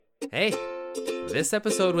Hey, this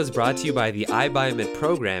episode was brought to you by the iBiomed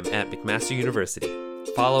program at McMaster University.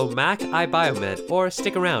 Follow Mac iBiomed or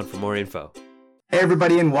stick around for more info. Hey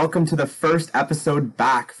everybody, and welcome to the first episode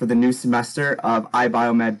back for the new semester of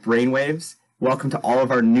iBiomed Brainwaves. Welcome to all of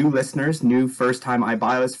our new listeners, new first-time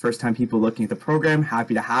iBios, first-time people looking at the program.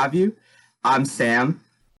 Happy to have you. I'm Sam.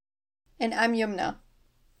 And I'm Yumna.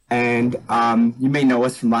 And you may know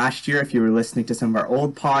us from last year if you were listening to some of our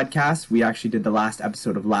old podcasts. We actually did the last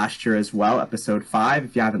episode of last year as well, episode 5.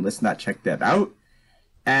 If you haven't listened to that, check that out.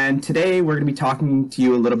 And today we're going to be talking to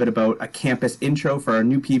you a little bit about a campus intro for our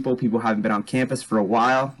new people who haven't been on campus for a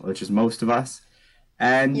while, which is most of us.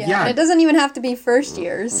 And yeah, it doesn't even have to be first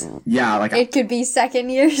years. Yeah, like it could be second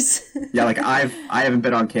years. Yeah, like I haven't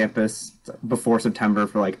been on campus before September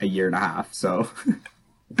for like a year and a half, so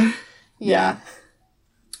yeah.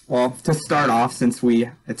 Well, to start off, since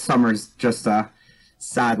summer's just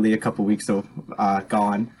sadly a couple weeks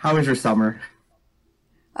gone. How was your summer?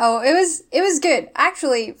 Oh, it was good.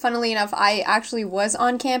 Actually, funnily enough, I actually was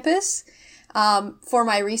on campus for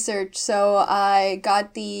my research. So I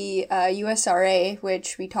got the USRA,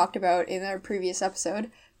 which we talked about in our previous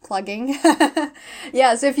episode. Plugging.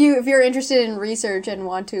 Yeah, so if you're interested in research and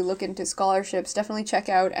want to look into scholarships, definitely check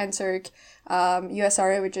out NSERC,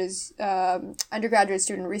 USRA, which is Undergraduate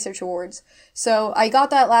Student Research Awards. So I got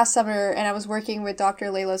that last summer, and I was working with Dr.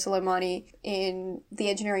 Leila Soleimani in the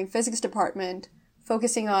engineering physics department,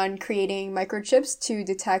 focusing on creating microchips to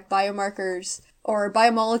detect biomarkers or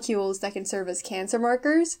biomolecules that can serve as cancer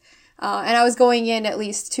markers. And I was going in at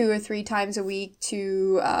least 2 or 3 times a week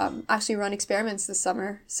to actually run experiments this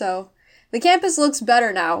summer. So the campus looks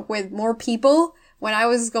better now with more people. When I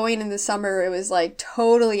was going in the summer, it was like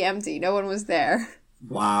totally empty. No one was there.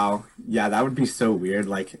 Wow. Yeah, that would be so weird.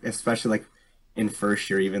 Like, especially like in first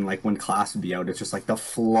year, even like when class would be out, it's just like the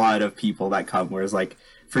flood of people that come. Whereas like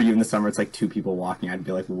for you in the summer, it's like 2 people walking. I'd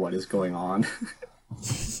be like, what is going on?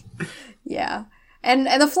 Yeah. And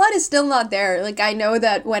the flood is still not there. Like, I know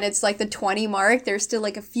that when it's like the 20 mark, there's still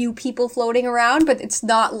like a few people floating around, but it's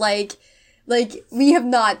not like we have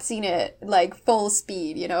not seen it like full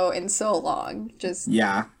speed, in so long.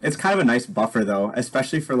 Yeah, it's kind of a nice buffer though,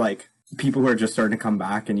 especially for like people who are just starting to come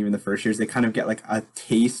back, and even the first years, they kind of get like a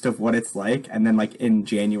taste of what it's like. And then like in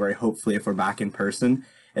January, hopefully if we're back in person,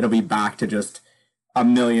 it'll be back to just a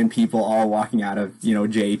million people all walking out of,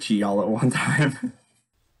 JHE all at one time.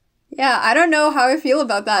 Yeah, I don't know how I feel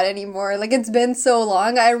about that anymore. Like, it's been so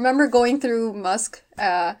long. I remember going through Musk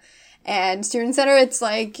and Student Center. It's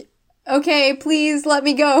like, okay, please let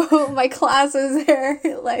me go. My class is there.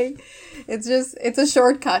 Like, it's a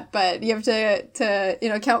shortcut, but you have to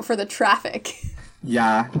account for the traffic.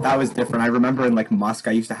 Yeah, that was different. I remember in like Musk,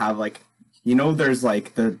 I used to have like, there's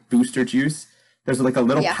like the booster juice. There's like a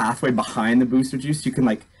little pathway behind the booster juice. You can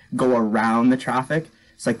like go around the traffic.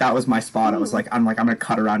 It's like, that was my spot. I was like, I'm going to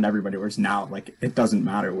cut around everybody. Whereas now, like, it doesn't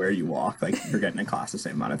matter where you walk. Like, you're getting in class the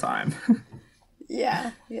same amount of time.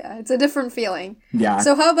 Yeah. It's a different feeling. Yeah.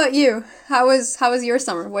 So how about you? How was your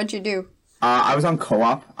summer? What'd you do? I was on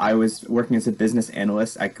co-op. I was working as a business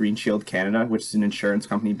analyst at Green Shield Canada, which is an insurance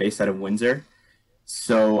company based out of Windsor.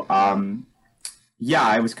 So, yeah,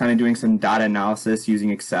 I was kind of doing some data analysis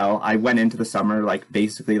using Excel. I went into the summer, like,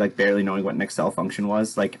 basically, like, barely knowing what an Excel function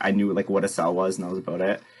was. Like, I knew, like, what a cell was, and that was about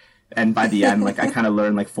it. And by the end, like, I kind of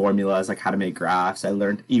learned, like, formulas, like, how to make graphs. I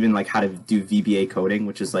learned even, like, how to do VBA coding,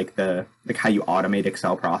 which is, like, how you automate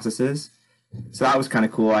Excel processes. So that was kind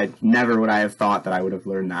of cool. Never would I have thought that I would have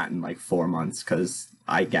learned that in, like, 4 months, because,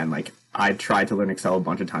 I tried to learn Excel a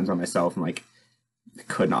bunch of times on myself, and, like,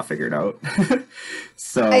 could not figure it out.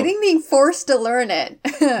 So I think being forced to learn it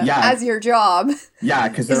as your job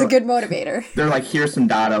because is a good motivator. They're like, here's some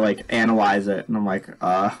data, like, analyze it. And I'm like,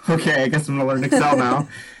 okay, I guess I'm going to learn Excel now.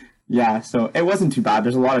 Yeah, so it wasn't too bad.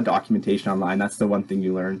 There's a lot of documentation online. That's the one thing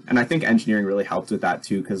you learn. And I think engineering really helped with that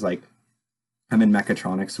too, because like I'm in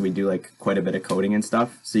mechatronics, so we do like quite a bit of coding and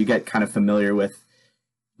stuff. So you get kind of familiar with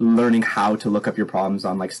learning how to look up your problems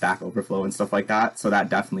on like Stack Overflow and stuff like that. So that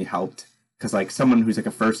definitely helped. Because like someone who's like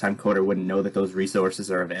a first-time coder wouldn't know that those resources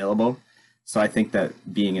are available. So I think that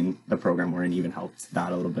being in the program we're in even helped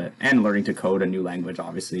that a little bit. And learning to code a new language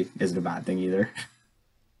obviously isn't a bad thing either.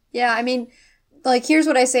 Yeah, I mean, like, here's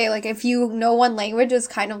what I say. Like, if you know one language, it's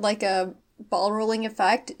kind of like a ball rolling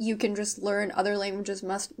effect. You can just learn other languages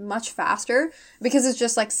much faster because it's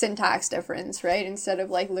just like syntax difference, right? Instead of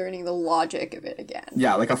like learning the logic of it again.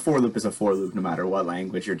 Yeah, like a for loop is a for loop no matter what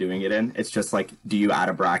language you're doing it in. It's just like, do you add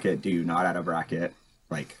a bracket? Do you not add a bracket?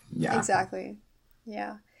 Like, yeah. Exactly.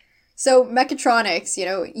 Yeah. So mechatronics,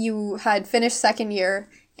 you had finished second year,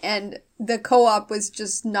 and the co-op was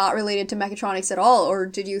just not related to mechatronics at all, or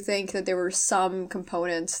did you think that there were some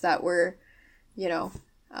components that were, you know,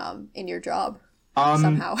 in your job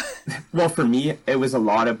somehow? Well, for me, it was a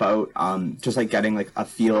lot about just like getting like a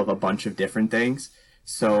feel of a bunch of different things.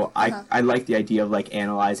 So I like the idea of like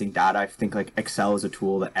analyzing data. I think like Excel is a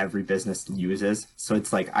tool that every business uses. So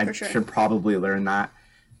it's like I should probably learn that.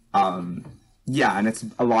 Yeah, and it's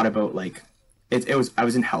a lot about like I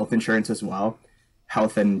was in health insurance as well,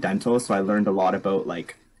 health and dental. So I learned a lot about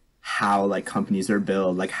like how like companies are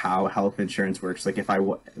billed, like how health insurance works. Like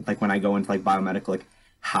like when I go into like biomedical, like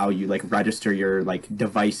how you like register your like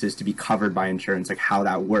devices to be covered by insurance, like how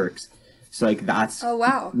that works. So like that's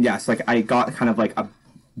yeah. So like I got kind of like a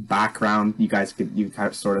background. You kind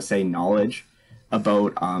of sort of say knowledge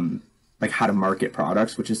about like how to market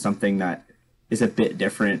products, which is something that is a bit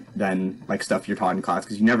different than like stuff you're taught in class,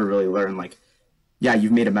 because you never really learn like, yeah,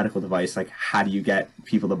 you've made a medical device, like how do you get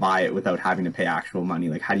people to buy it without having to pay actual money?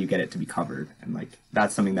 Like how do you get it to be covered? And like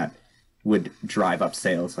that's something that would drive up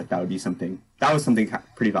sales. Like that was something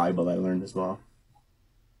pretty valuable that I learned as well.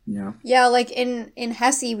 Yeah. Yeah, like in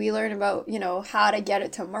HESI we learn about, you know, how to get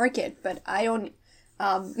it to market, but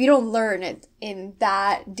we don't learn it in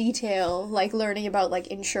that detail, like learning about like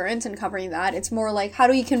insurance and covering that. It's more like, how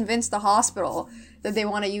do we convince the hospital that they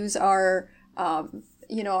want to use our,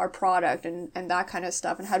 you know, our product and that kind of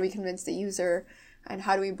stuff, and how do we convince the user, and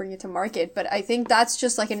how do we bring it to market? But I think that's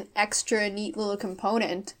just like an extra neat little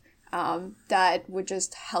component that would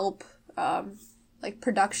just help like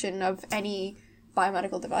production of any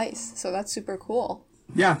biomedical device. So that's super cool.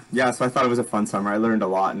 Yeah. So I thought it was a fun summer. I learned a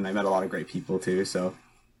lot, and I met a lot of great people too. So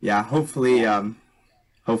yeah, hopefully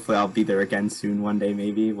I'll be there again soon one day.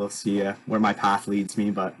 Maybe we'll see where my path leads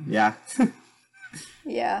me. But yeah.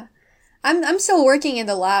 Yeah. I'm still working in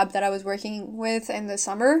the lab that I was working with in the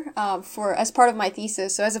summer as part of my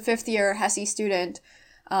thesis. So as a 5th year HESI student,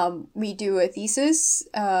 we do a thesis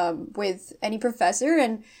with any professor,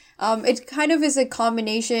 and it kind of is a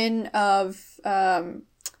combination of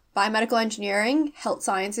biomedical engineering, health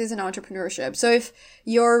sciences, and entrepreneurship. So if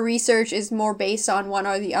your research is more based on one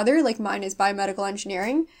or the other, like mine is biomedical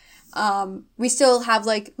engineering, we still have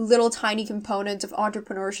like little tiny components of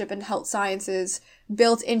entrepreneurship and health sciences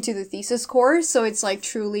built into the thesis course. So it's like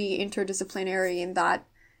truly interdisciplinary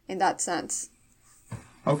in that sense.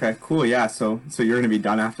 Okay, cool. Yeah. So you're going to be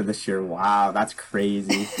done after this year. Wow. That's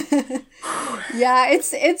crazy. Yeah.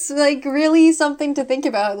 It's like really something to think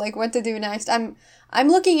about, like what to do next. I'm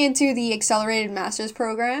looking into the accelerated master's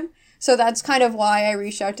program. So that's kind of why I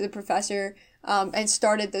reached out to the professor, and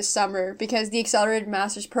started this summer, because the accelerated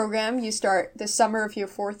master's program, you start the summer of your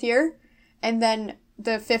 4th year, and then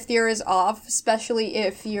the 5th year is off, especially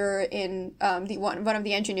if you're in one of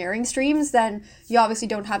the engineering streams. Then you obviously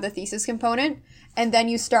don't have the thesis component, and then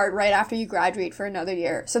you start right after you graduate for another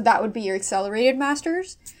year. So that would be your accelerated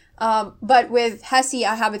master's. But with HESI,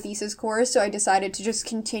 I have a thesis course, so I decided to just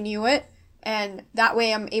continue it, and that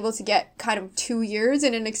way I'm able to get kind of 2 years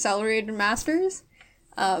in an accelerated master's.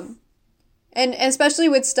 And especially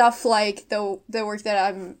with stuff like the work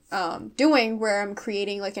that I'm doing, where I'm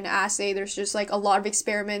creating like an assay, there's just like a lot of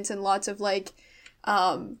experiments and lots of like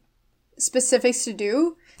specifics to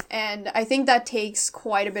do. And I think that takes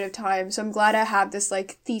quite a bit of time. So I'm glad I have this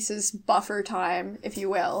like thesis buffer time, if you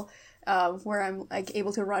will, where I'm like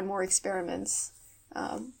able to run more experiments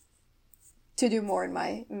to do more in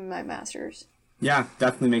my master's. Yeah,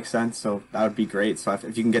 definitely makes sense. So that would be great. So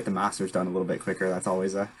if you can get the master's done a little bit quicker, that's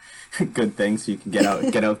always a good thing. So you can get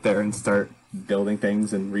out there and start building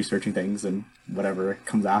things and researching things and whatever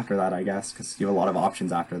comes after that, I guess, because you have a lot of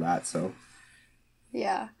options after that. So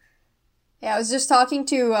yeah, I was just talking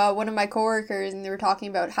to one of my coworkers, and they were talking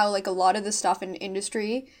about how like a lot of the stuff in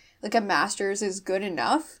industry, like a master's is good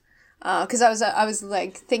enough. Because I was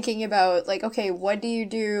like thinking about like, okay, what do you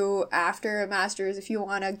do after a master's if you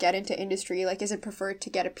want to get into industry? Like, is it preferred to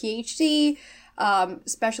get a PhD?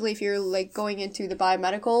 Especially if you're like going into the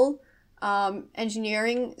biomedical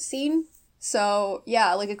engineering scene. So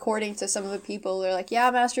yeah, like according to some of the people, they're like, yeah,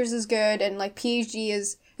 master's is good, and like PhD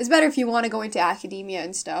is better if you want to go into academia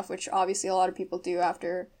and stuff, which obviously a lot of people do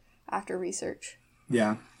after research.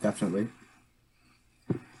 Yeah, definitely.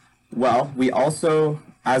 Well, we also,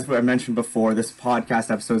 as I mentioned before, this podcast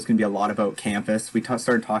episode is going to be a lot about campus. We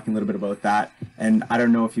started talking a little bit about that, and I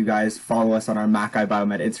don't know if you guys follow us on our MacI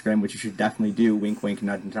Biomed Instagram, which you should definitely do. Wink, wink,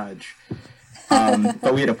 nudge, nudge.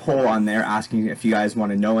 But we had a poll on there asking if you guys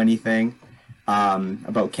want to know anything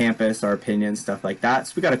about campus, our opinions, stuff like that.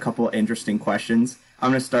 So we got a couple interesting questions.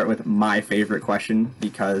 I'm going to start with my favorite question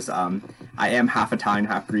because I am half Italian,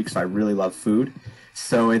 half Greek, so I really love food.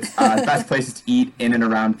 So it's best places to eat in and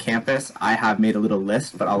around campus. I have made a little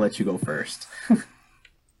list, but I'll let you go first.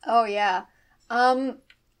 Oh yeah.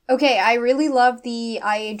 Okay, I really love the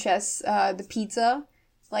IHS the pizza.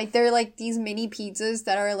 Like they're like these mini pizzas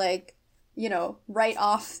that are like, right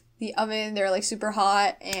off the oven. They're like super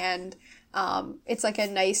hot and it's like a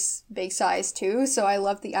nice big size too. So I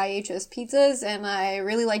love the IHS pizzas and I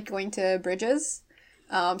really like going to Bridges.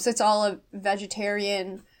 So it's all a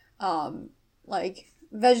vegetarian like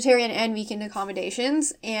vegetarian and vegan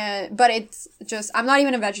accommodations but it's just I'm not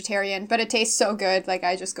even a vegetarian, but it tastes so good. Like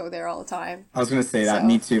I just go there all the time. I was gonna say that,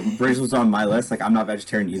 me too. Bridges was on my list. Like I'm not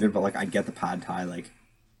vegetarian either, but like I get the pad thai like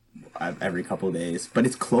every couple of days. But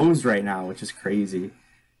it's closed right now, which is crazy.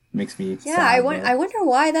 Makes me sad, I wonder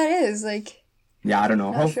why that is. Like yeah, I don't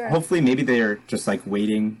know. Sure. Hopefully maybe they're just like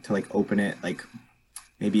waiting to like open it. Like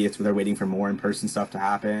maybe they're waiting for more in-person stuff to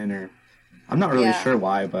happen, or I'm not really sure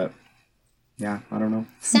why, but yeah, I don't know.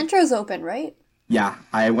 Centro's open, right? Yeah,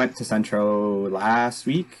 I went to Centro last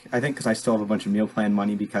week, I think, because I still have a bunch of meal plan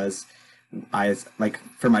money because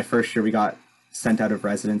for my first year, we got sent out of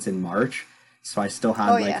residence in March. So I still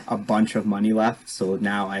had a bunch of money left. So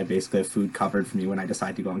now I basically have food covered for me when I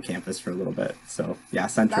decide to go on campus for a little bit. So yeah,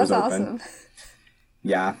 Centro's open. Awesome.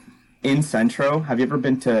 Yeah. In Centro, have you ever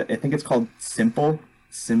been to, I think it's called Simply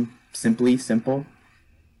Simple?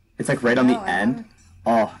 It's like right on the end.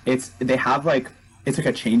 Oh, they have like, it's like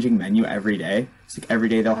a changing menu every day. It's like every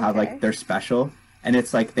day they'll have like their special. And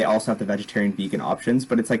it's like, they also have the vegetarian vegan options,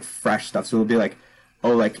 but it's like fresh stuff. So it'll be like,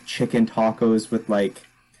 like chicken tacos with like,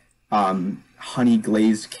 honey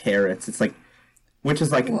glazed carrots. It's like, which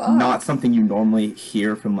is like not something you normally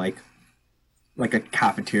hear from like a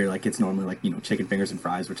cafeteria. Like it's normally like, chicken fingers and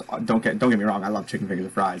fries, which don't get me wrong, I love chicken fingers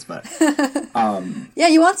and fries, but yeah,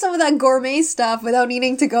 you want some of that gourmet stuff without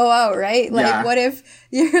needing to go out, right? Like what if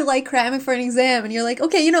you're like cramming for an exam and you're like,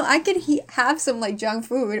 okay, I could have some like junk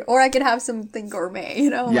food, or I could have something gourmet,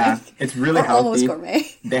 yeah, like, it's really healthy. Almost gourmet.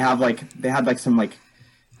 They had like some like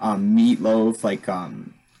meatloaf, like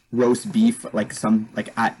roast beef, like some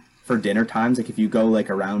like for dinner times, like if you go like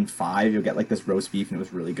around 5, you'll get like this roast beef and it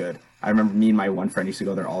was really good. I remember me and my one friend used to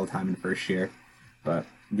go there all the time in first year. But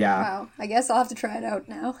yeah. Wow, I guess I'll have to try it out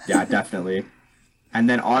now. Yeah, definitely. And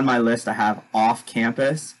then on my list I have off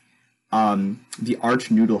campus the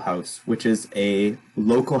Arch Noodle House, which is a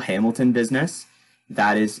local Hamilton business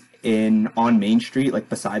that is on Main Street, like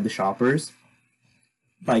beside the Shoppers.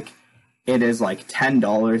 Like it is like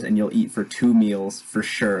 $10 and you'll eat for 2 meals for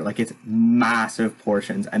sure. Like it's massive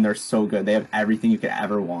portions and they're so good. They have everything you could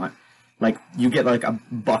ever want. Like you get like a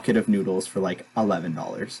bucket of noodles for like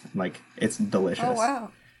 $11. Like it's delicious. Oh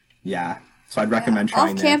wow. Yeah. So I'd recommend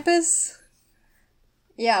trying off campus.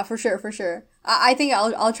 Yeah, for sure. I think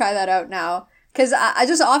I'll try that out now. Cause I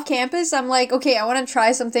just off campus, I'm like, okay, I want to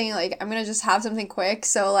try something. Like I'm gonna just have something quick.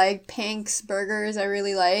 So like Pink's Burgers, I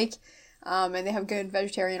really like. And they have good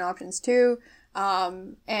vegetarian options too.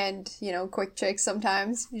 And Quick Chicks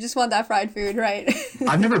sometimes. You just want that fried food, right?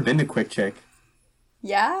 I've never been to Quick Chick.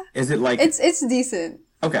 Yeah? Is it like... It's decent.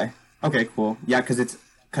 Okay, cool. Yeah,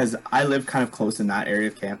 because I live kind of close in that area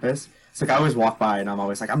of campus. So like I always walk by and I'm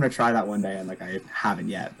always like, I'm going to try that one day. And like I haven't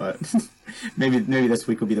yet, but maybe this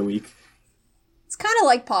week will be the week. It's kind of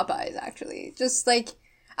like Popeyes, actually. Just like...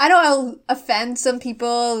 I know I'll offend some people.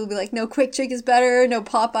 It'll be like, no, Quick Chick is better, no,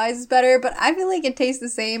 Popeyes is better, but I feel like it tastes the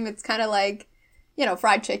same. It's kind of like,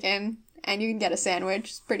 fried chicken, and you can get a sandwich.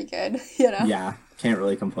 It's pretty good, Yeah, can't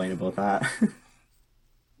really complain about that.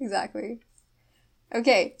 Exactly.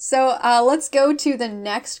 Okay, so let's go to the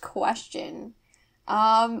next question.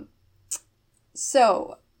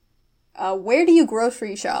 So, where do you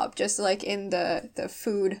grocery shop? Just like in the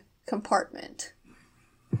food compartment?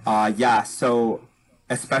 Yeah, so...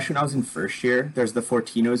 especially when I was in first year, there's the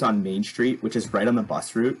Fortino's on Main Street, which is right on the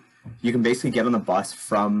bus route. You can basically get on the bus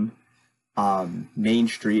from Main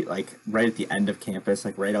Street, like right at the end of campus,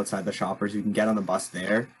 like right outside the Shoppers. You can get on the bus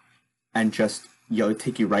there and just,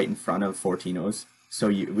 take you right in front of Fortino's. So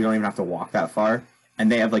we don't even have to walk that far.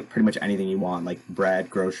 And they have like pretty much anything you want, like bread,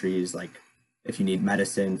 groceries, like if you need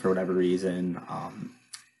medicine for whatever reason.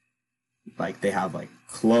 Like they have like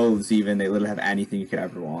clothes even. They literally have anything you could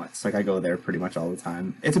ever want. So like I go there pretty much all the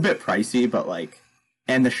time. It's a bit pricey, but like,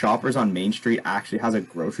 and the Shoppers on Main Street actually has a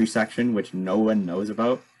grocery section, which no one knows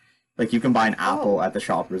about. Like you can buy an apple at the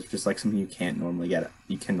Shoppers, which is like something you can't normally get.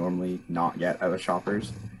 You can normally not get at the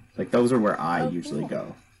Shoppers. Like those are where I usually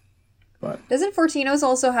go. But doesn't Fortino's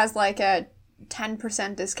also has like a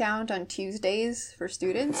 10% discount on Tuesdays for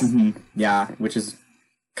students? Mm-hmm. Yeah, which is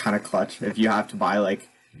kind of clutch if you have to buy like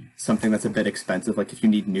something that's a bit expensive, like if you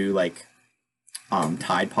need new like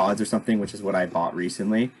Tide Pods or something, which is what I bought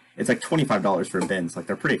recently. It's like $25 for a bin. So like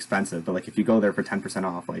they're pretty expensive, but like if you go there for 10%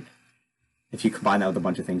 off, like if you combine that with a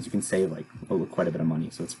bunch of things, you can save like quite a bit of money.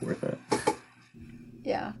 So it's worth it.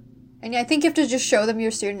 Yeah. And I think you have to just show them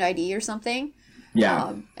your student ID or something.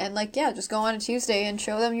 Yeah. And like, yeah, just go on a Tuesday and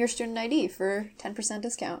show them your student ID for 10%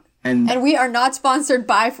 discount. And we are not sponsored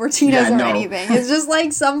by Fortinos Yeah, or no. anything. It's just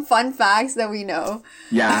like some fun facts that we know.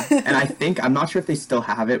 yeah, and I think I'm not sure if they still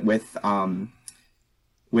have it with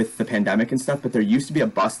the pandemic and stuff, but there used to be a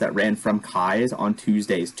bus that ran from Kai's on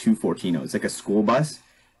Tuesdays to Fortinos, like a school bus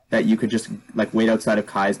that you could just like wait outside of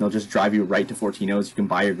Kai's and they'll just drive you right to Fortinos. You can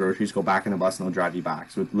buy your groceries, go back in the bus, and they'll drive you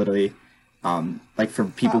back. So it literally, like for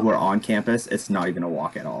people who are on campus, it's not even a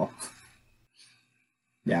walk at all.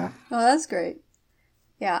 Yeah. Oh, that's great.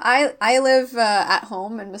 Yeah, I live at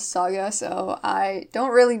home in Mississauga, so I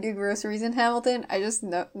don't really do groceries in Hamilton. I just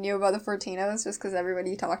knew about the Fortinos just because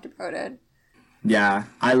everybody talked about it. Yeah,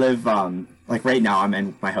 I live, like right now I'm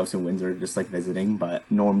in my house in Windsor just like visiting, but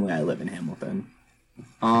normally I live in Hamilton.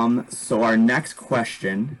 So our next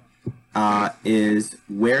question is,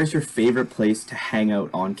 where's your favorite place to hang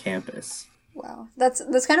out on campus? Wow,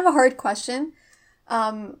 that's kind of a hard question.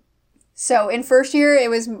 So in first year,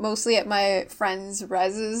 it was mostly at my friends'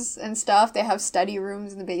 reses and stuff. They have study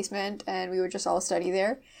rooms in the basement, and we would just all study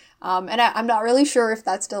there. And I'm not really sure if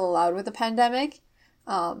that's still allowed with the pandemic.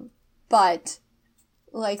 But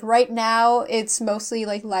like right now, it's mostly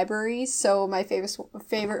like libraries. So my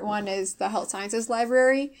favorite one is the Health Sciences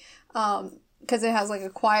Library, because it has like a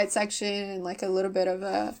quiet section and like a little bit of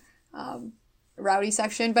a rowdy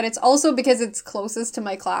section, but it's also because it's closest to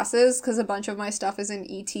my classes, because a bunch of my stuff is in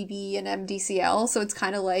ETB and MDCL, so it's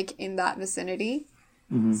kind of like in that vicinity.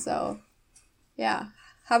 Mm-hmm. So yeah,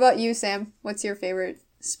 how about you, Sam? What's your favorite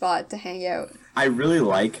spot to hang out? I really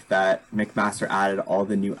like that McMaster added all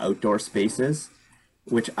the new outdoor spaces,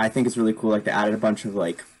 which I think is really cool. Like they added a bunch of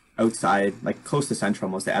like outside, like close to Central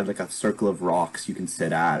almost, they added like a circle of rocks you can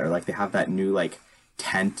sit at, or like they have that new like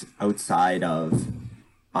tent outside of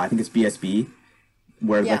I think it's BSB,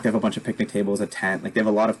 where like they have a bunch of picnic tables, a tent. Like they have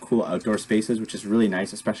a lot of cool outdoor spaces, which is really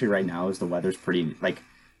nice, especially right now as the weather's pretty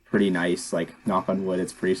nice. Like knock on wood,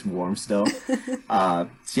 it's pretty warm still. So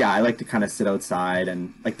yeah, I like to kind of sit outside,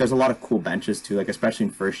 and like there's a lot of cool benches too. Like especially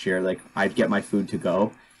in first year, like I'd get my food to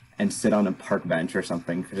go and sit on a park bench or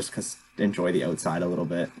something just because enjoy the outside a little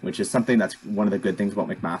bit, which is something that's one of the good things about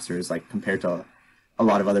McMaster is like compared to a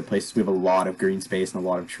lot of other places, we have a lot of green space and a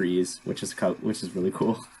lot of trees, which is really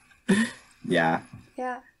cool. Yeah.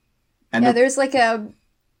 Yeah. And yeah, there's like there's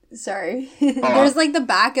like the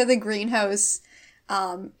back of the greenhouse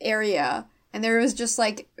area, and there was just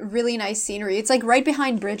like really nice scenery. It's like right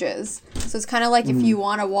behind bridges, so it's kind of like if you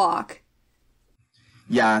want to walk.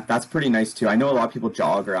 Yeah, that's pretty nice too. I know a lot of people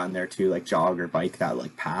jog around there too, like jog or bike that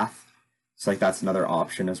like path. So like that's another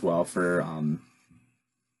option as well for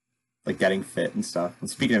like getting fit and stuff. And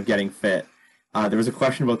speaking of getting fit, there was a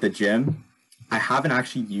question about the gym. I haven't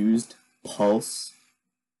actually used Pulse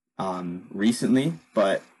recently,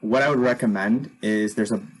 but what I would recommend is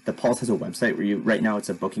the Pulse has a website where right now it's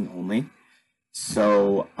a booking only.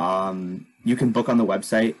 So you can book on the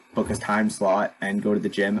website, book a time slot, and go to the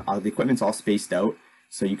gym. The equipment's all spaced out,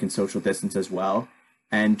 so you can social distance as well.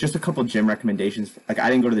 And just a couple gym recommendations. Like I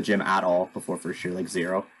didn't go to the gym at all before first year, like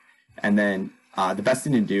zero. And then the best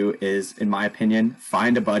thing to do is, in my opinion,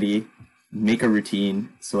 find a buddy, make a routine,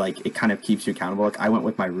 so like it kind of keeps you accountable. Like I went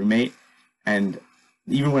with my roommate, and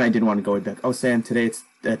even when I didn't want to go, he'd be like, "Oh, Sam, today it's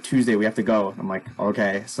Tuesday, we have to go." I'm like,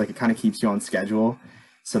 "Okay." So like it kind of keeps you on schedule.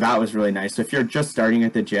 So that was really nice. So if you're just starting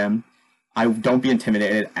at the gym, don't be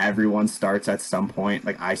intimidated. Everyone starts at some point.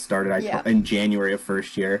 Like I started in January of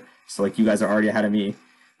first year. So like you guys are already ahead of me,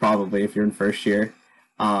 probably, if you're in first year.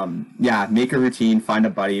 Yeah, make a routine, find a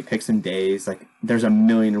buddy, pick some days. Like there's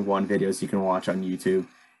 1,000,001 videos you can watch on YouTube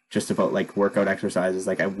just about like workout exercises.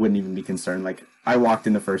 Like I wouldn't even be concerned. Like I walked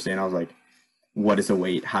in the first day and I was like, what is a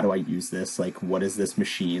weight? How do I use this? Like, what is this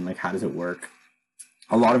machine? Like, how does it work?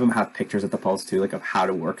 A lot of them have pictures at the Pulse too, like of how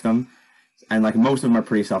to work them. And like most of them are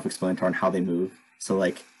pretty self-explanatory on how they move. So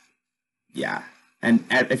like, yeah. And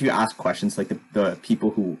if you ask questions, like the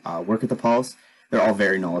people who work at the Pulse, they're all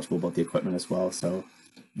very knowledgeable about the equipment as well. So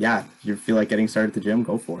yeah, if you feel like getting started at the gym,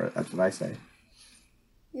 go for it. That's what I say.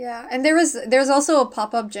 Yeah, and there's also a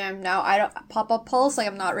pop-up gym now. Pop-up Pulse, like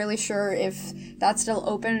I'm not really sure if that's still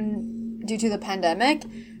open due to the pandemic,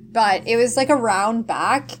 but it was like a round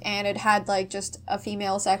back, and it had like just a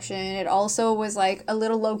female section. It also was like a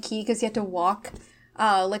little low-key because you had to walk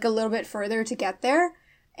like a little bit further to get there.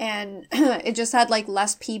 and it just had like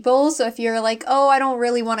less people. So if you're like, oh, I don't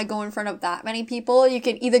really want to go in front of that many people, you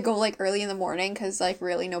could either go like early in the morning because like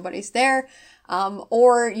really nobody's there,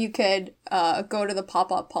 or you could go to the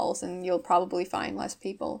pop-up pulse and you'll probably find less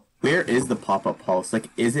people. Where is the pop-up pulse? Like,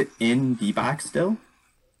 is it in DBAC still?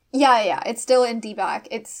 Yeah, it's still in DBAC.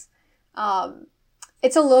 It's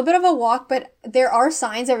a little bit of a walk, but there are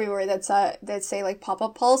signs everywhere that say like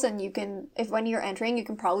pop-up pulse, and you can, if when you're entering, you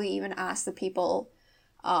can probably even ask the people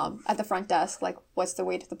at the front desk, like, what's the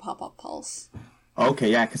way to the pop-up pulse?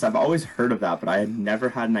 Okay, yeah, because I've always heard of that, but I had never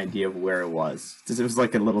had an idea of where it was. It was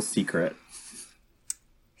like a little secret.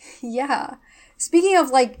 Yeah. Speaking of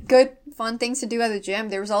like good fun things to do at the gym,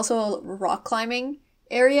 there was also a rock climbing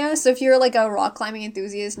area. So if you're like a rock climbing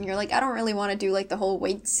enthusiast and you're like, I don't really want to do like the whole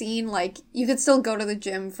weight scene, like you could still go to the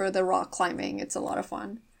gym for the rock climbing. It's a lot of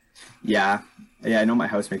fun. Yeah, I know my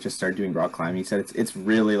housemate just started doing rock climbing. He said it's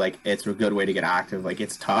really like, it's a good way to get active. Like,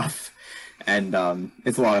 it's tough, and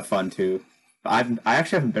it's a lot of fun too. I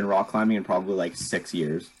actually haven't been rock climbing in probably like 6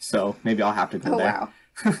 years, so maybe I'll have to go there.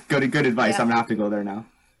 Wow. Good advice. Yeah. I'm gonna have to go there now.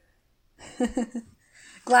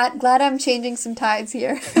 Glad I'm changing some tides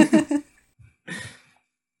here.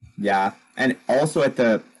 Yeah, and also at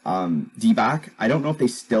the DBAC, I don't know if they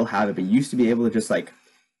still have it, but you used to be able to just like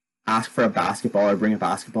ask for a basketball or bring a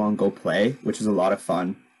basketball and go play, which is a lot of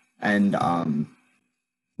fun. And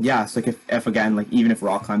yeah, so like if again, like even if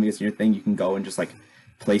rock climbing is your thing, you can go and just like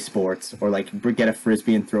play sports or like get a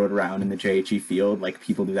frisbee and throw it around in the JHE field. Like,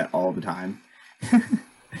 people do that all the time.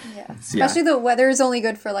 Yeah, especially the weather is only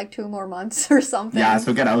good for like 2 more months or something. Yeah,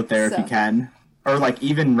 so get out there if you can. Or like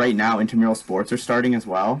even right now, intramural sports are starting as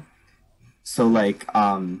well. So like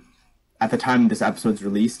at the time this episode's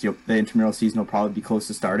released, the intramural season will probably be close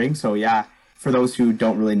to starting. So yeah, for those who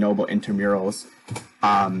don't really know about intramurals,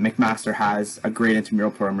 McMaster has a great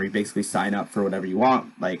intramural program where you basically sign up for whatever you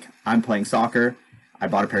want. Like, I'm playing soccer. I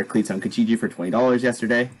bought a pair of cleats on Kijiji for $20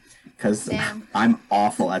 yesterday because I'm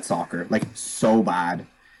awful at soccer, like so bad.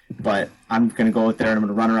 But I'm going to go out there and I'm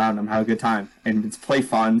going to run around and I'm have a good time. And it's play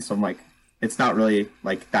fun, so I'm like, it's not really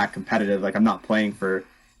like that competitive. Like, I'm not playing for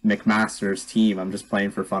McMaster's team. I'm just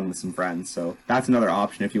playing for fun with some friends. So that's another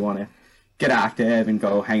option if you want to get active and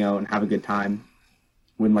go hang out and have a good time.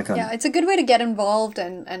 Yeah, it's a good way to get involved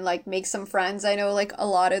and like make some friends. I know like a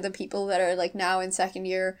lot of the people that are like now in second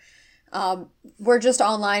year, we're just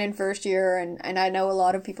online in first year, and I know a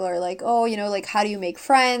lot of people are like, oh, like, how do you make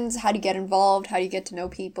friends? How do you get involved? How do you get to know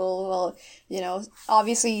people? Well,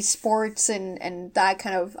 obviously sports and that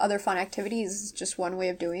kind of other fun activities is just one way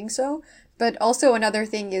of doing so. But also another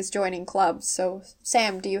thing is joining clubs. So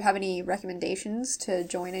Sam, do you have any recommendations to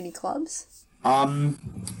join any clubs?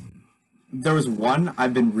 There was one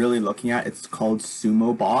I've been really looking at. It's called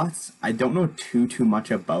Sumo Bots. I don't know too much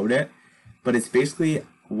about it, but it's basically,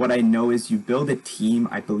 what I know is you build a team.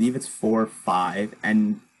 I believe it's 4 or 5,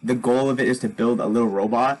 and the goal of it is to build a little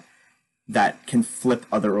robot that can flip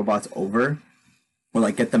other robots over or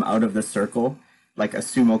like get them out of the circle, like a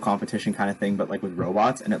sumo competition kind of thing, but like with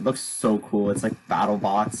robots. And it looks so cool. It's like battle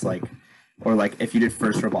bots, like, or like if you did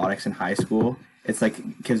FIRST Robotics in high school, it's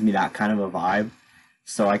like, gives me that kind of a vibe.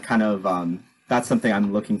 So I kind of, that's something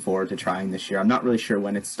I'm looking forward to trying this year. I'm not really sure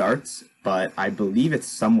when it starts, but I believe it's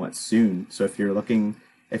somewhat soon. So if you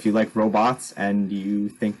like robots and you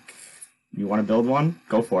think you want to build one,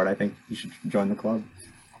 go for it. I think you should join the club.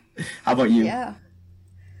 How about you? Yeah.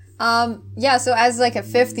 So as like a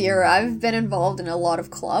 5th year, I've been involved in a lot of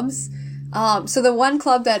clubs. So the one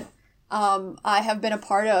club that I have been a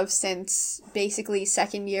part of since basically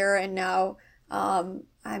 2nd year, and now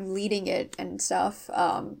I'm leading it and stuff,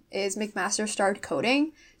 is McMaster Start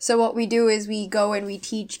Coding. So what we do is we go and we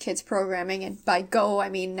teach kids programming, and by go, I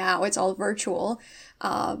mean now it's all virtual.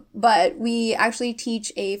 But we actually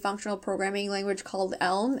teach a functional programming language called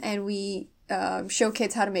Elm, and we show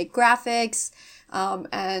kids how to make graphics.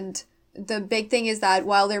 And the big thing is that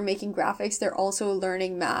while they're making graphics, they're also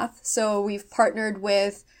learning math. So we've partnered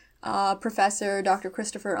with Professor Dr.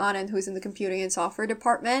 Christopher Anand, who's in the computing and software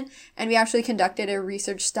department, and we actually conducted a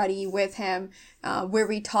research study with him where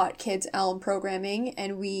we taught kids Elm programming,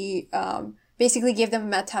 and we basically gave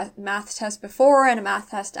them a math test before and a math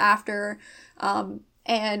test after,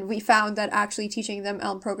 and we found that actually teaching them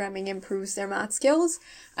Elm programming improves their math skills.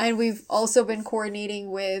 And we've also been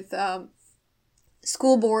coordinating with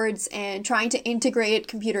school boards and trying to integrate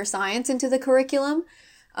computer science into the curriculum,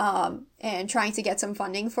 and trying to get some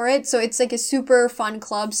funding for it. So it's like a super fun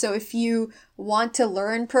club. So if you want to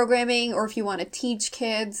learn programming or if you want to teach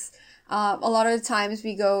kids, a lot of the times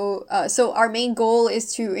we go, so our main goal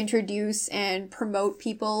is to introduce and promote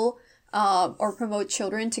people or promote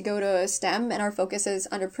children to go to STEM, and our focus is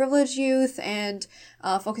underprivileged youth and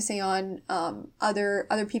focusing on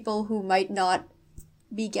other people who might not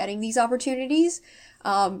be getting these opportunities.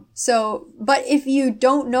 But if you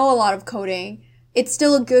don't know a lot of coding, it's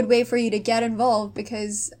still a good way for you to get involved,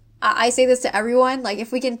 because I say this to everyone, like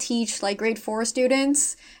if we can teach like grade 4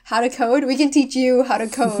 students how to code, we can teach you how to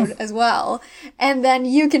code as well. And then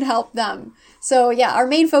you can help them. So yeah, our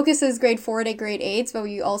main focus is grade 4 to grade 8, but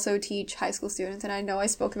we also teach high school students. And I know I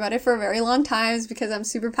spoke about it for a very long time because I'm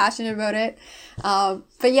super passionate about it.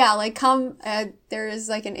 But yeah, like there is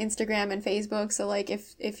like an Instagram and Facebook. So like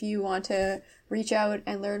if you want to reach out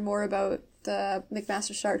and learn more about the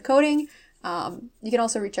McMaster Start Coding, you can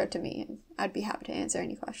also reach out to me and I'd be happy to answer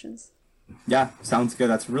any questions. Yeah, sounds good.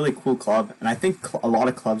 That's a really cool club. And I think a lot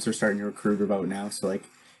of clubs are starting to recruit about now. So like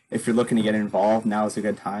if you're looking to get involved, now is a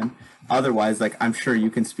good time. Otherwise, like I'm sure you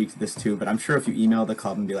can speak to this too, but I'm sure if you email the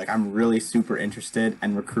club and be like, I'm really super interested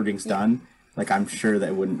and recruiting's done, like I'm sure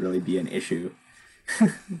that wouldn't really be an issue.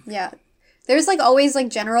 Yeah. There's like always like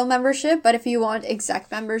general membership, but if you want exec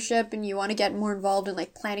membership and you want to get more involved in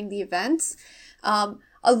like planning the events,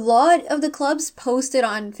 a lot of the clubs posted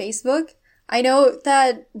on Facebook. I know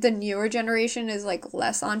that the newer generation is like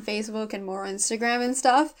less on Facebook and more on Instagram and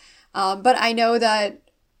stuff. But I know that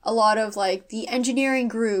a lot of like the engineering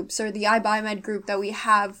groups or the iBiomed group that we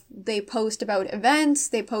have, they post about events,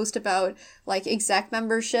 they post about like exec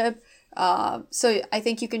membership. So I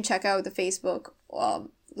think you can check out the Facebook,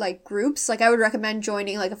 like groups. Like I would recommend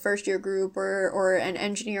joining like a first year group or an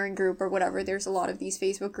engineering group or whatever. There's a lot of these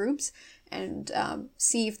Facebook groups, and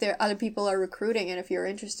see if there other people are recruiting and if you're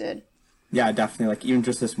interested. Yeah, definitely. Like even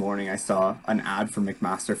just this morning, I saw an ad for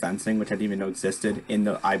McMaster Fencing, which I didn't even know existed, in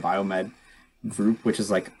the iBiomed group, which is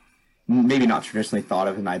like maybe not traditionally thought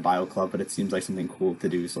of in iBio club, but it seems like something cool to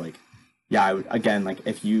do. So like, yeah, I would, again, like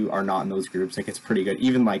if you are not in those groups, like it's pretty good.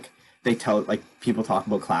 Even like they tell, like people talk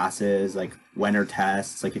about classes, like when are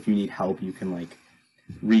tests, like if you need help, you can like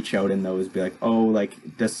reach out in those, be like, oh,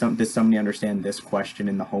 like does somebody understand this question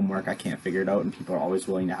in the homework? I can't figure it out, and people are always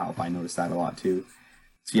willing to help. I notice that a lot too.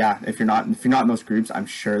 So yeah, if you're not in those groups, I'm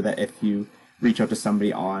sure that if you reach out to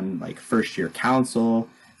somebody on like first year council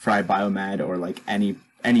for iBiomed or like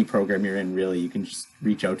any program you're in, really, you can just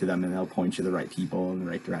reach out to them and they'll point you the right people in the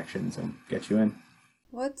right directions and get you in.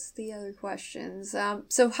 What's the other questions?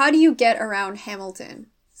 So how do you get around Hamilton?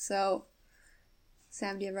 So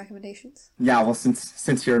Sam, do you have recommendations? Yeah, well,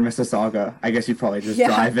 since you're in Mississauga, I guess you probably just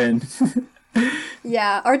drive in.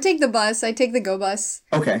 Yeah, or take the bus. I take the Go Bus.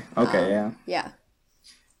 Okay, yeah. Yeah.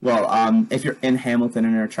 Well, if you're in Hamilton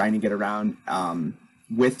and are trying to get around,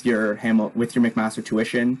 with your McMaster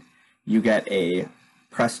tuition, you get a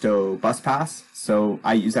Presto bus pass. So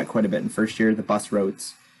I use that quite a bit in first year. The bus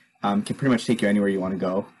routes can pretty much take you anywhere you want to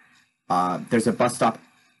go. There's a bus stop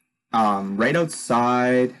right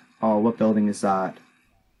outside. Oh, what building is that?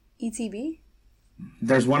 ETB?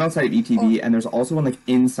 There's one outside of ETB, and there's also one like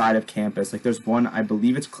inside of campus. Like there's one, I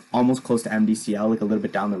believe it's almost close to MDCL, like a little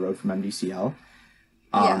bit down the road from MDCL.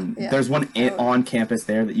 There's one on campus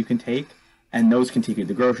there that you can take, and those can take you to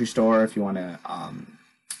the grocery store if you want to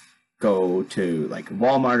go to like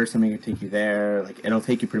Walmart or something. It'll take you there. Like it'll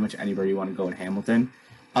take you pretty much anywhere you want to go in Hamilton.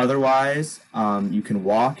 Otherwise, you can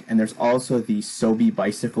walk, and there's also the Sobe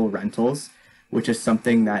bicycle rentals, which is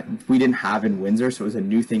something that we didn't have in Windsor, so it was a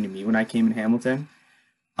new thing to me when I came in Hamilton.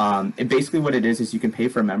 Basically what it is you can pay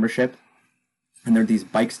for a membership, and there are these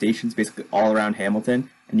bike stations basically all around Hamilton,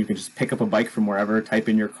 and you can just pick up a bike from wherever, type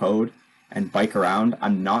in your code, and bike around.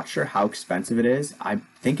 I'm not sure how expensive it is. I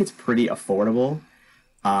think it's pretty affordable.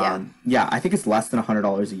 Yeah, I think it's less than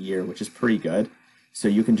 $100 a year, which is pretty good. So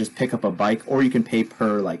you can just pick up a bike, or you can pay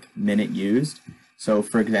per like minute used. So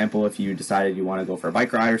for example, if you decided you want to go for a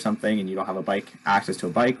bike ride or something and you don't have access to a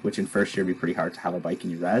bike, which in first year would be pretty hard to have a bike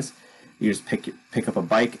in your res, you just pick up a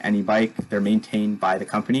bike, any bike. They're maintained by the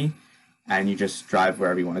company, and you just drive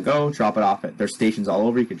wherever you want to go, drop it off. There's stations all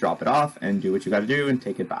over. You could drop it off and do what you got to do and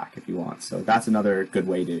take it back if you want. So that's another good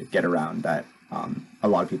way to get around that a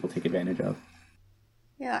lot of people take advantage of.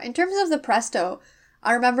 Yeah, in terms of the Presto,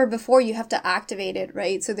 I remember before you have to activate it,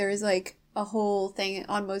 right? So there's like a whole thing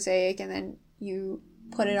on Mosaic, and then you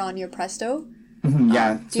put it on your Presto.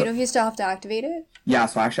 Yeah. Do you know if you still have to activate it? Yeah,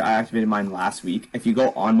 so actually I activated mine last week. If you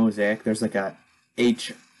go on Mosaic, there's like a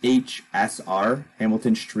HSR,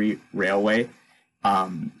 Hamilton Street Railway,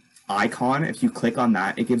 icon. If you click on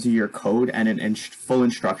that, it gives you your code and an full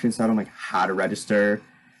instruction set on like how to register,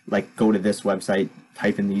 like go to this website,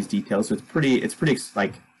 type in these details. So it's pretty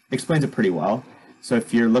like explains it pretty well. So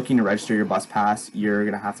if you're looking to register your bus pass, you're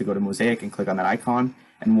going to have to go to Mosaic and click on that icon.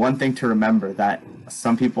 And one thing to remember that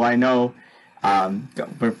some people I know,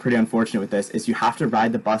 we're pretty unfortunate with this, is you have to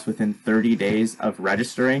ride the bus within 30 days of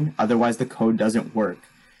registering. Otherwise, the code doesn't work.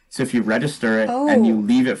 So if you register it and you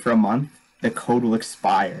leave it for a month, the code will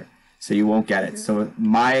expire. So you won't get it. So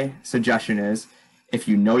my suggestion is, if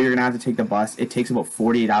you know you're going to have to take the bus, it takes about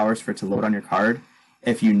 48 hours for it to load on your card.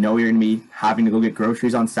 If you know you're going to be having to go get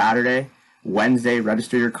groceries on Saturday, Wednesday,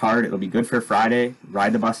 register your card. It'll be good for Friday.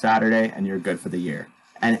 Ride the bus Saturday, and you're good for the year.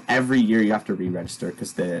 And every year you have to re-register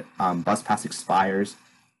because the bus pass expires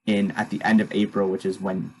at the end of April, which is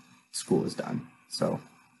when school is done. So,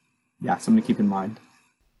 yeah, something to keep in mind.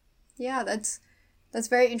 Yeah, that's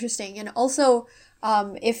very interesting. And also,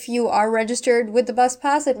 if you are registered with the bus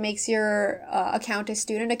pass, it makes your account a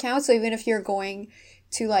student account. So even if you're going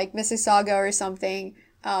to like Mississauga or something,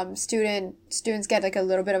 students get like a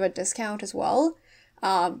little bit of a discount as well.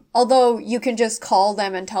 Although you can just call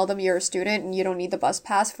them and tell them you're a student and you don't need the bus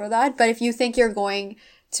pass for that. But if you think you're going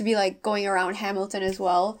to be like going around Hamilton as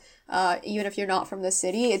well, even if you're not from the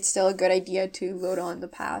city, it's still a good idea to load on the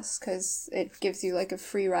pass because it gives you like a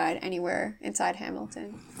free ride anywhere inside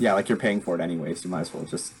Hamilton. Yeah, like you're paying for it anyways. You might as well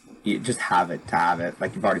just have it to have it.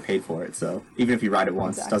 Like you've already paid for it. So even if you ride it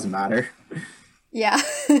once, It doesn't matter. Yeah.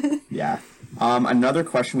 Yeah. Another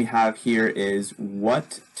question we have here is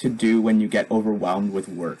what to do when you get overwhelmed with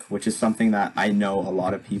work, which is something that I know a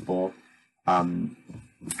lot of people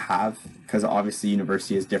have, because obviously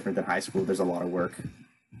university is different than high school. There's a lot of work.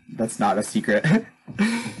 That's not a secret.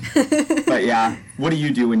 But yeah, what do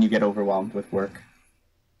you do when you get overwhelmed with work?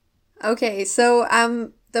 Okay, so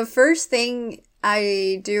the first thing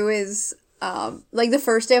I do is like the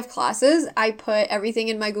first day of classes, I put everything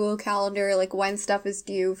in my Google Calendar, like when stuff is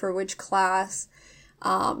due for which class.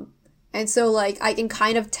 And so like I can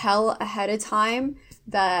kind of tell ahead of time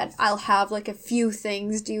that I'll have like a few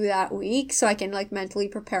things due that week, so I can like mentally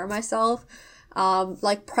prepare myself.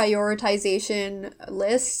 Like prioritization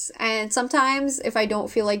lists. And sometimes if I don't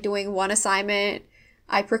feel like doing one assignment,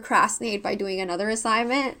 I procrastinate by doing another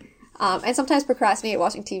assignment. And sometimes procrastinate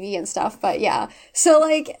watching TV and stuff, but yeah. So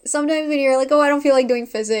like sometimes when you're like, oh, I don't feel like doing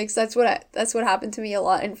physics, that's what happened to me a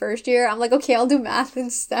lot in first year. I'm like, okay, I'll do math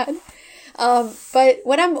instead. But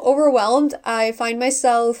when I'm overwhelmed, I find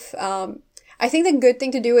myself, I think the good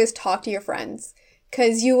thing to do is talk to your friends.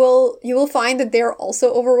 Because you will find that they're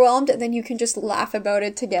also overwhelmed, and then you can just laugh about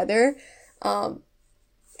it together.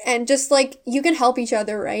 And just like you can help each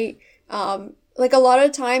other, right? Like a lot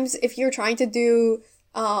of times if you're trying to do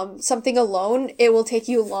something alone, it will take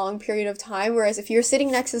you a long period of time. Whereas if you're sitting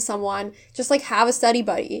next to someone, just like have a study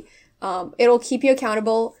buddy. It'll keep you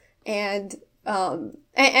accountable, and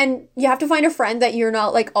you have to find a friend that you're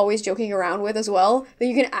not like always joking around with as well, that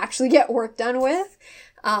you can actually get work done with.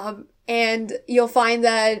 And you'll find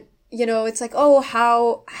that, you know, it's like, oh,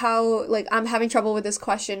 how, like, I'm having trouble with this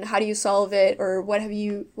question. How do you solve it? Or what have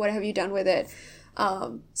you done with it?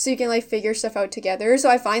 So you can, like, figure stuff out together. So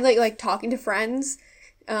I find, like talking to friends,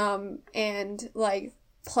 and, like,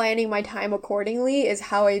 planning my time accordingly is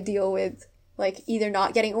how I deal with, like, either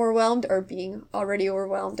not getting overwhelmed or being already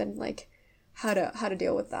overwhelmed, and, like, how to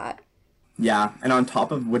deal with that. Yeah. And on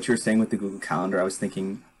top of what you're saying with the Google Calendar, I was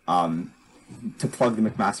thinking, to plug the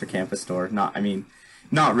McMaster campus store. Not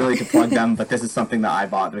really to plug them, but this is something that I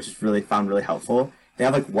bought, which is found really helpful. They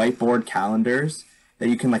have like whiteboard calendars that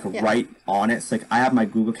you can like write on it. So like I have my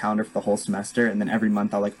Google Calendar for the whole semester, and then every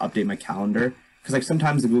month I'll like update my calendar, because like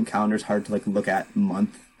sometimes the Google Calendar is hard to like look at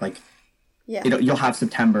month. Like you'll have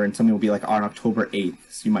September and something will be like on October 8th,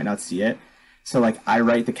 so you might not see it. So, like, I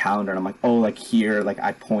write the calendar, and I'm like, oh, like, here, like,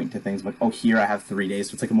 I point to things. I'm like, oh, here I have 3 days.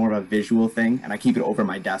 So it's, like, more of a visual thing, and I keep it over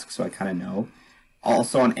my desk so I kind of know.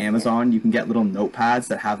 Also, on Amazon, you can get little notepads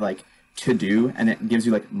that have, like, to-do, and it gives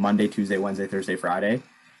you, like, Monday, Tuesday, Wednesday, Thursday, Friday.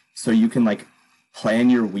 So you can, like,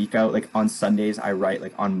 plan your week out. Like, on Sundays, I write,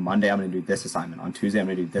 like, on Monday, I'm going to do this assignment. On Tuesday, I'm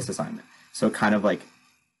going to do this assignment. So kind of, like,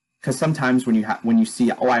 because sometimes when you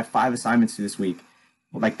see, oh, I have 5 assignments to this week,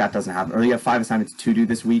 like that doesn't happen, or you have 5 assignments to do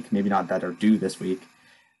this week, maybe not that are due this week.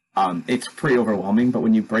 It's pretty overwhelming. But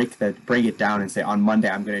when you break it down and say on Monday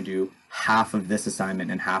I'm going to do half of this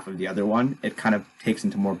assignment and half of the other one, it kind of takes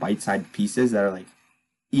into more bite-sized pieces that are like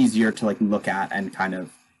easier to like look at and kind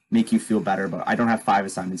of make you feel better. But I don't have 5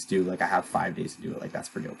 assignments due, like I have 5 days to do it. Like that's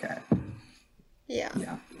pretty okay.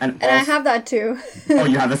 Yeah. And I have that too. Oh,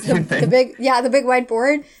 you have the same thing? The big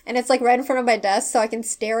whiteboard, and it's like right in front of my desk, so I can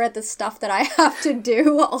stare at the stuff that I have to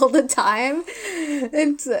do all the time.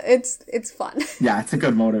 It's fun. Yeah, it's a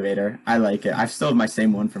good motivator. I like it. I still have my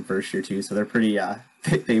same one from first year too, so they're pretty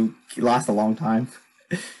they last a long time.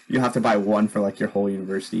 You have to buy one for like your whole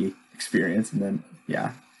university experience, and then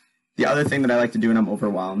The other thing that I like to do when I'm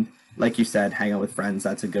overwhelmed, like you said, hang out with friends,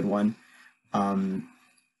 that's a good one.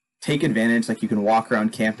 Take advantage, like you can walk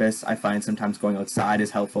around campus. I find sometimes going outside is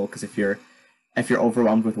helpful because if you're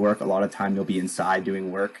overwhelmed with work, a lot of time you'll be inside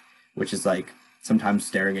doing work, which is like sometimes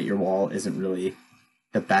staring at your wall isn't really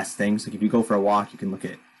the best thing. So if you go for a walk, you can look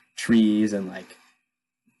at trees and like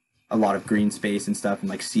a lot of green space and stuff and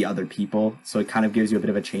like see other people. So it kind of gives you a bit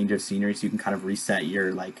of a change of scenery so you can kind of reset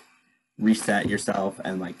yourself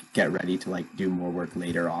and like get ready to like do more work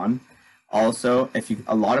later on. Also,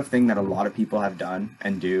 a lot of thing that a lot of people have done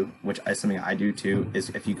and do, which is something I do too, is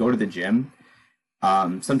if you go to the gym,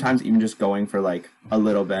 sometimes even just going for like a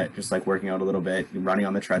little bit, just like working out a little bit, running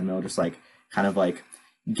on the treadmill, just like kind of like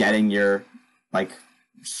getting your like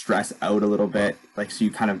stress out a little bit, like so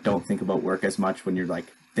you kind of don't think about work as much when you're like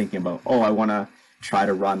thinking about, oh, I want to try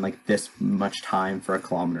to run like this much time for a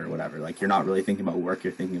kilometer or whatever. Like you're not really thinking about work,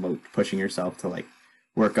 you're thinking about pushing yourself to like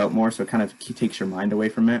work out more, so it kind of takes your mind away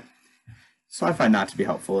from it. So I find that to be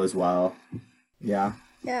helpful as well. Yeah.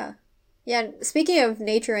 Yeah. Yeah, speaking of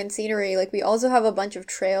nature and scenery, like we also have a bunch of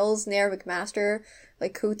trails near McMaster,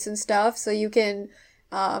 like Coots and stuff, so you can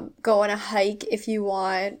go on a hike if you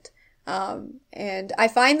want. And I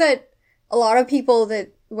find that a lot of people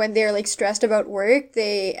that when they're like stressed about work,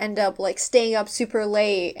 they end up like staying up super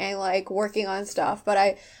late and like working on stuff.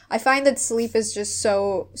 But I find that sleep is just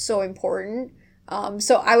so important.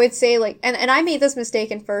 So I would say like, and I made this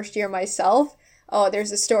mistake in first year myself. Oh,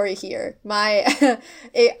 there's a story here. That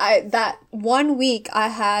 1 week I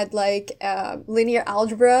had like, linear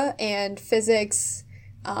algebra and physics,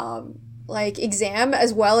 like exam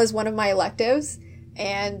as well as one of my electives.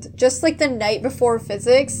 And just like the night before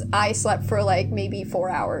physics, I slept for like maybe 4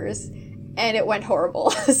 hours and it went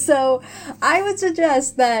horrible. So I would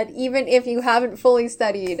suggest that even if you haven't fully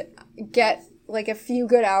studied, get like a few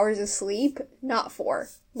good hours of sleep, not 4,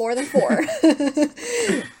 more than 4.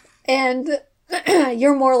 And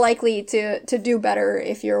you're more likely to do better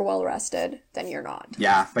if you're well rested than you're not.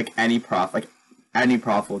 Yeah, like any prof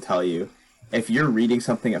will tell you, if you're reading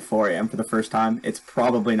something at 4 a.m. for the first time, it's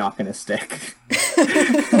probably not going to stick.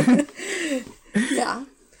 Yeah.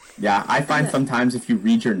 Yeah, I find sometimes if you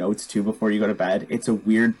read your notes too before you go to bed, it's a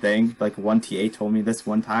weird thing. Like one TA told me this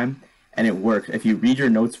one time, and it worked. If you read your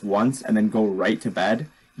notes once and then go right to bed,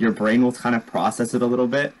 your brain will kind of process it a little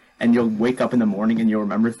bit, and you'll wake up in the morning and you'll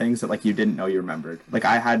remember things that like you didn't know you remembered. Like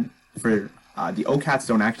I had for the OCATs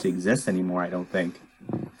don't actually exist anymore, I don't think,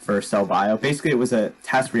 for cell bio. Basically, it was a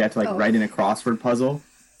test where you had to like write in a crossword puzzle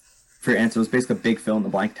for your answer. It was basically a big fill in the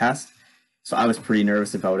blank test. So I was pretty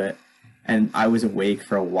nervous about it, and I was awake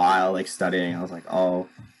for a while, like studying. I was like, oh.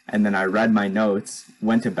 And then I read my notes,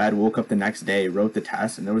 went to bed, woke up the next day, wrote the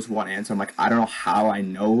test, and there was one answer. I'm like, I don't know how I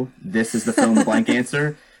know this is the fill in the blank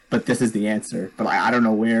answer, but this is the answer. But I don't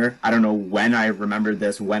know where, I don't know when I remembered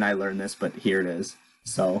this, when I learned this, but here it is.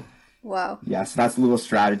 So, wow. Yeah, so that's a little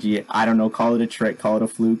strategy. I don't know, call it a trick, call it a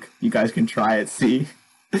fluke. You guys can try it, see.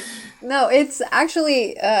 No, it's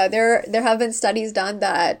actually, there have been studies done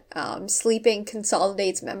that sleeping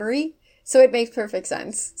consolidates memory. So it makes perfect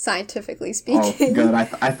sense, scientifically speaking. Oh, good. I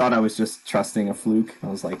thought I was just trusting a fluke. I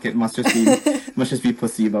was like, it must just be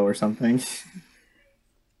placebo or something.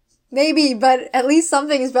 Maybe, but at least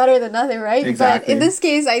something is better than nothing, right? Exactly. But in this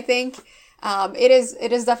case, I think it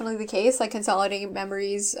is definitely the case, like consolidating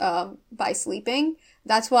memories by sleeping.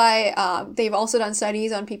 That's why they've also done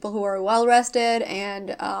studies on people who are well rested,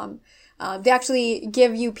 and they actually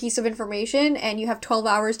give you a piece of information, and you have 12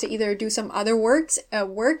 hours to either do some other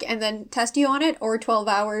work and then test you on it, or 12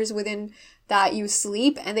 hours within that you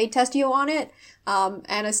sleep and they test you on it.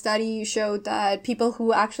 And a study showed that people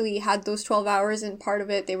who actually had those 12 hours and part of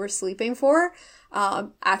it they were sleeping for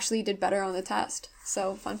actually did better on the test.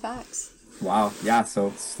 So fun facts. Wow. Yeah.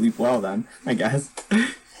 So sleep well then, I guess.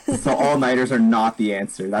 So all-nighters are not the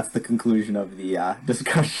answer. That's the conclusion of the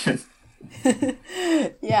discussion.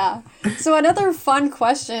 Yeah. So another fun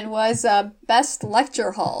question was best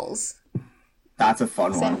lecture halls. That's a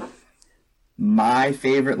fun one. My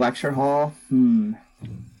favorite lecture hall? I'm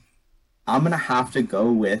going to have to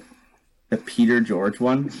go with the Peter George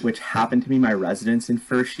one, which happened to be my residence in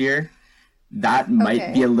first year. That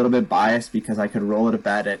might be a little bit biased because I could roll out of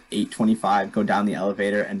bed at 8:25, go down the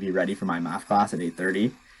elevator, and be ready for my math class at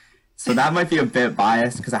 8:30. So that might be a bit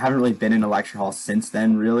biased because I haven't really been in a lecture hall since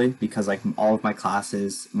then, really, because like all of my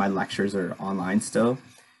classes, my lectures are online still.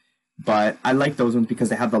 But I like those ones because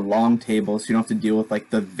they have the long tables, so you don't have to deal with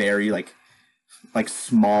like the very like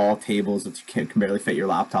small tables that you can barely fit your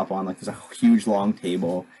laptop on. Like there's a huge long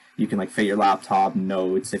table. You can like fit your laptop,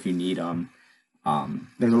 notes if you need them.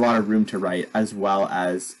 There's a lot of room to write, as well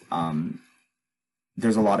as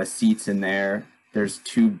there's a lot of seats in there. There's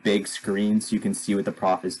two big screens so you can see what the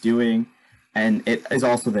prof is doing. And it is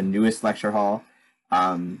also the newest lecture hall.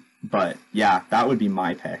 But yeah, that would be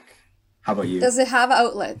my pick. How about you? Does it have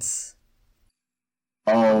outlets?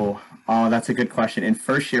 Oh, that's a good question. In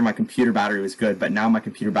first year, my computer battery was good, but now my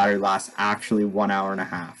computer battery lasts actually 1 hour and a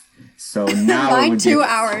half. So now Mine 2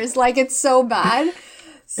 hours. Like, it's so bad.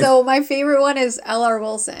 So my favorite one is L.R.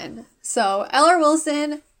 Wilson. So L.R.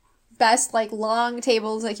 Wilson, best like long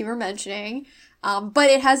tables like you were mentioning, but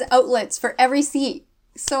it has outlets for every seat.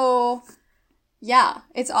 So yeah,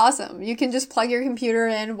 it's awesome. You can just plug your computer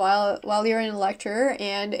in while you're in a lecture,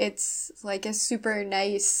 and it's like a super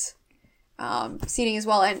nice seating as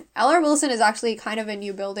well. And L.R. Wilson is actually kind of a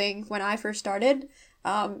new building. When I first started,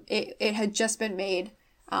 it had just been made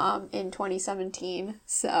in 2017,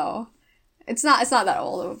 so it's not that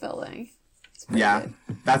old of a building. Yeah, good.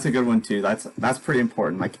 That's a good one too. That's pretty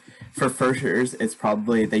important. Like for first years, it's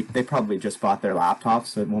probably they probably just bought their laptops,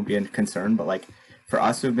 so it won't be a concern. But like for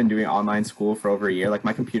us who've been doing online school for over a year, like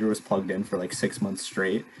my computer was plugged in for like 6 months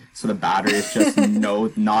straight, so the battery is just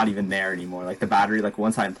not even there anymore. Like the battery, like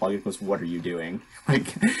once I unplug it, goes, "What are you doing?"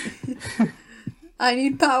 Like I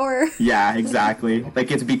need power. Yeah, exactly.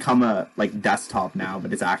 Like it's become a like desktop now,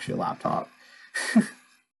 but it's actually a laptop.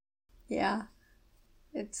 Yeah,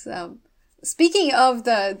 it's speaking of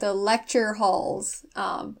the lecture halls,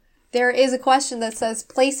 there is a question that says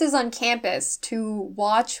places on campus to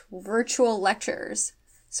watch virtual lectures.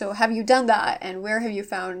 So have you done that, and where have you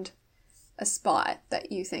found a spot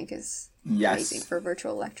that you think is amazing for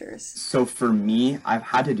virtual lectures? So for me, I've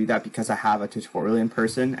had to do that because I have a tutorial in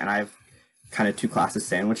person and I have kind of two classes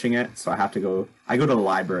sandwiching it. So I go to the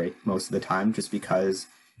library most of the time just because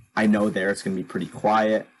I know there it's going to be pretty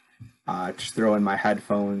quiet. Just throw in my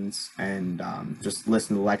headphones and just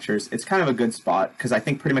listen to the lectures. It's kind of a good spot because I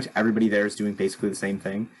think pretty much everybody there is doing basically the same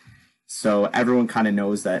thing. So everyone kind of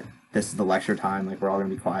knows that this is the lecture time, like we're all going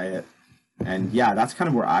to be quiet. And yeah, that's kind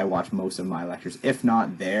of where I watch most of my lectures, if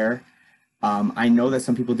not there. I know that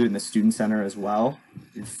some people do it in the student center as well.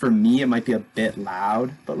 For me, it might be a bit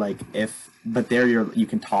loud, but there you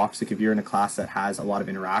can talk. So if you're in a class that has a lot of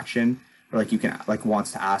interaction, or like you can like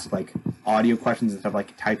wants to ask like audio questions and stuff,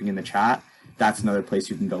 like typing in the chat, that's another place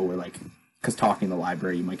you can go where like, because talking in the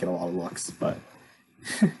library you might get a lot of looks. But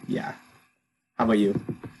yeah, how about you?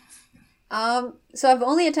 So I've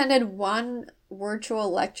only attended one virtual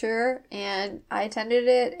lecture, and I attended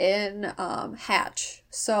it in Hatch.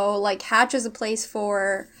 So like Hatch is a place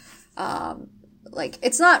for like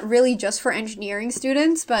it's not really just for engineering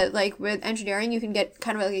students, but like with engineering you can get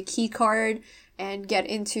kind of like a key card and get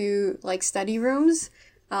into like study rooms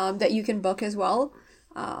that you can book as well.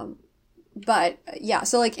 But yeah,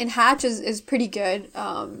 so like in Hatch is pretty good,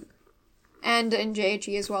 and in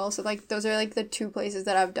JHE as well. So like those are like the two places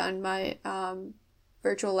that I've done my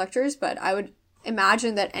virtual lectures, but I would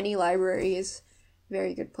imagine that any library is a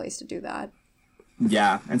very good place to do that.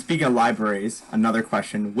 Yeah, and speaking of libraries, another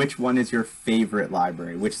question, which one is your favorite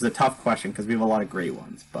library? Which is a tough question because we have a lot of great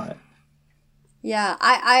ones, but... Yeah,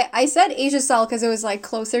 I said HSL because it was like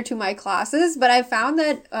closer to my classes, but I found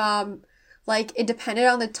that like it depended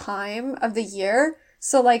on the time of the year.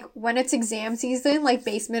 So like when it's exam season, like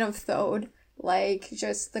Basement of Thode, like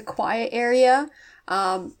just the quiet area.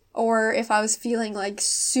 Or if I was feeling like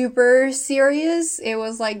super serious, it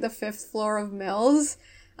was like the 5th floor of Mills.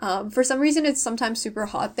 For some reason it's sometimes super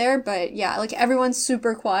hot there, but yeah, like everyone's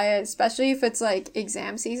super quiet, especially if it's like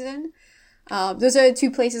exam season. Those are the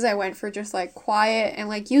two places I went for, just like quiet, and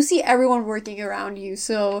like you see everyone working around you,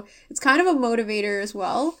 so it's kind of a motivator as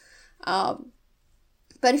well.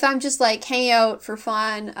 But if I'm just like hanging out for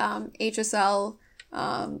fun, HSL,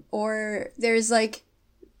 or there's like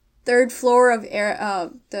 3rd floor of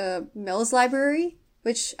the Mills Library,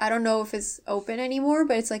 which I don't know if it's open anymore,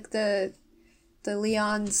 but it's like the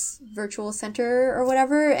Leon's Virtual Center or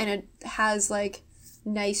whatever, and it has like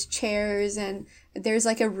nice chairs, and there's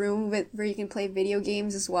like a room where you can play video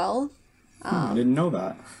games as well. I didn't know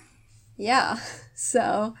that. Yeah,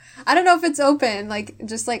 so I don't know if it's open, like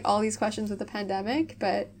just like all these questions with the pandemic,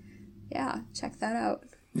 but yeah, check that out.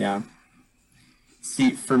 Yeah.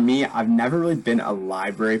 See, for me, I've never really been a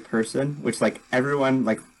library person, which like everyone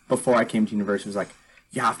like before I came to university was like,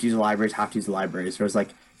 you have to use the libraries, So it was like,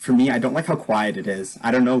 for me, I don't like how quiet it is.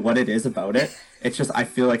 I don't know what it is about it. It's just, I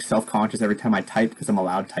feel like self-conscious every time I type because I'm a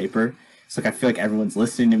loud typer. So like I feel like everyone's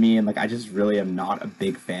listening to me, and like I just really am not a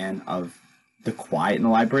big fan of the quiet in the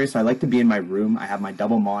library. So I like to be in my room. I have my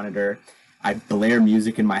double monitor. I blare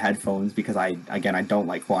music in my headphones because I don't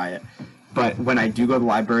like quiet. But when I do go to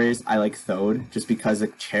libraries, I like Thode just because the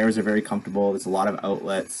chairs are very comfortable. There's a lot of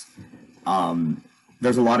outlets.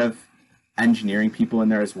 there's a lot of engineering people in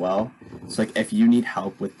there as well. So like if you need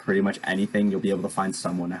help with pretty much anything, you'll be able to find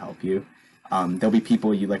someone to help you. There'll be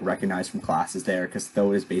people you like recognize from classes there, because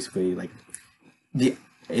though is basically like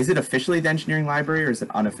is it officially the engineering library, or is it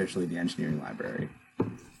unofficially the engineering library?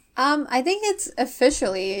 I think it's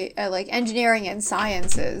officially like engineering and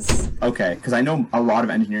sciences. Okay, because I know a lot of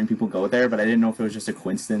engineering people go there, but I didn't know if it was just a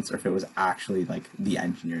coincidence or if it was actually like the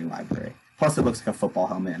engineering library. Plus, it looks like a football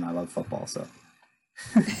helmet, and I love football, so.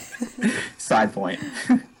 Side point.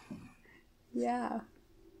 Yeah.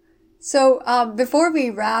 So before we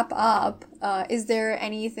wrap up, is there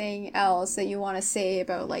anything else that you want to say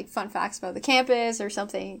about like fun facts about the campus or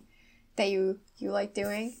something that you like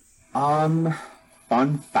doing?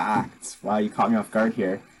 Fun facts. Wow, you caught me off guard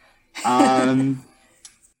here. I'm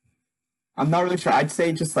not really sure. I'd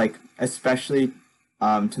say just like, especially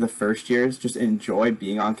to the first years, just enjoy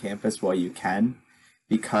being on campus while you can,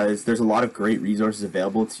 because there's a lot of great resources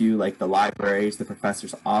available to you, like the libraries, the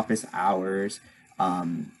professor's office hours,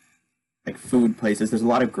 like food places. There's a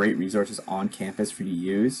lot of great resources on campus for you to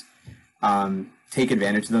use. Take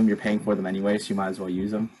advantage of them. You're paying for them anyway, so you might as well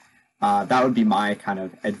use them. That would be my kind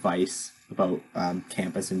of advice about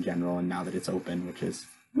campus in general, and now that it's open, which is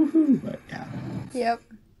woohoo, but yeah. Yep.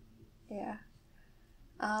 Yeah.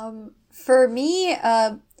 For me,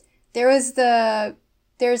 there's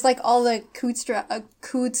like all the Coots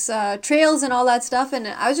trails and all that stuff, and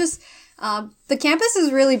I was just the campus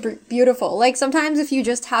is really beautiful. Like sometimes if you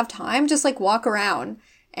just have time, just like walk around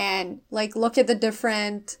and like look at the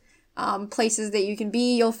different places that you can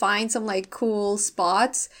be. You'll find some like cool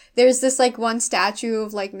spots. There's this like one statue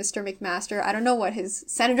of like Mr. McMaster. I don't know what his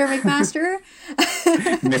Senator McMaster.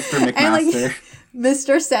 Mr. McMaster. And, like,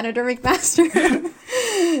 Mr. Senator McMaster.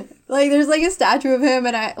 Like there's like a statue of him,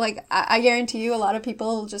 and I guarantee you a lot of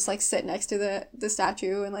people just like sit next to the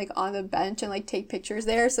statue and like on the bench and like take pictures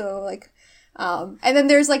there. So like and then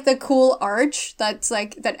there's like the cool arch that's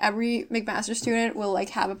like that every McMaster student will like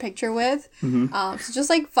have a picture with. So just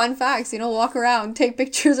like fun facts, walk around, take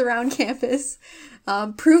pictures around campus,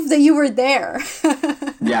 prove that you were there.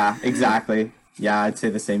 Yeah, exactly. Yeah, I'd say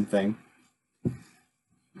the same thing.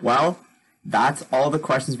 Well, that's all the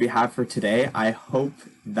questions we have for today. I hope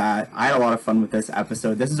that I had a lot of fun with this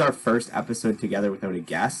episode. This is our first episode together without a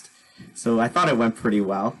guest, so I thought it went pretty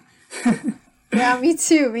well. Yeah, me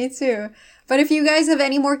too. But if you guys have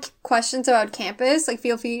any more questions about campus, like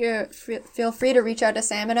feel free to reach out to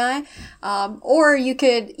Sam and I, or you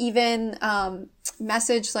could even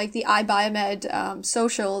message like the iBiomed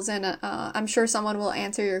socials, and I'm sure someone will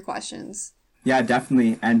answer your questions. Yeah,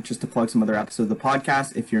 definitely. And just to plug some other episodes of the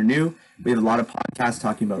podcast, if you're new, we have a lot of podcasts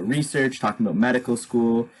talking about research, talking about medical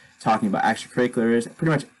school, talking about extracurriculars,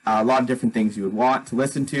 pretty much a lot of different things you would want to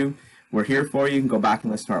listen to. We're here for you. You can go back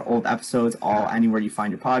and listen to our old episodes, all anywhere you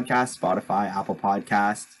find your podcasts, Spotify, Apple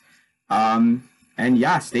Podcasts. And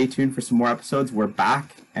yeah, stay tuned for some more episodes. We're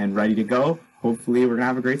back and ready to go. Hopefully we're going to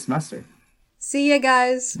have a great semester. See ya,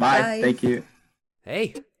 guys. Bye. Thank you.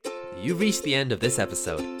 Hey, you reached the end of this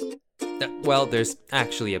episode. Well, there's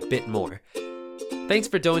actually a bit more. Thanks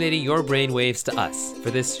for donating your brainwaves to us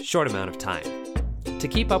for this short amount of time. To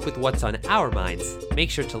keep up with what's on our minds,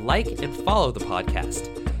 make sure to like and follow the podcast.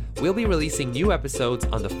 We'll be releasing new episodes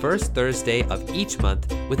on the first Thursday of each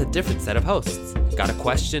month with a different set of hosts. Got a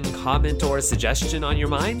question, comment, or suggestion on your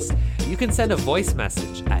minds? You can send a voice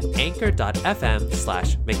message at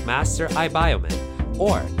anchor.fm/McMasterIBiomed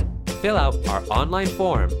or fill out our online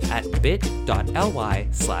form at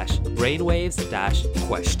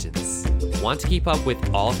bit.ly/brainwaves-questions. Want to keep up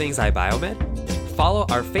with all things iBiomed? Follow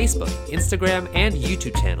our Facebook, Instagram, and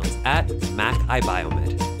YouTube channels at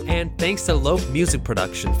MacIBiomed. And thanks to Lope Music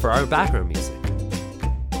Production for our background music.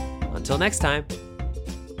 Until next time.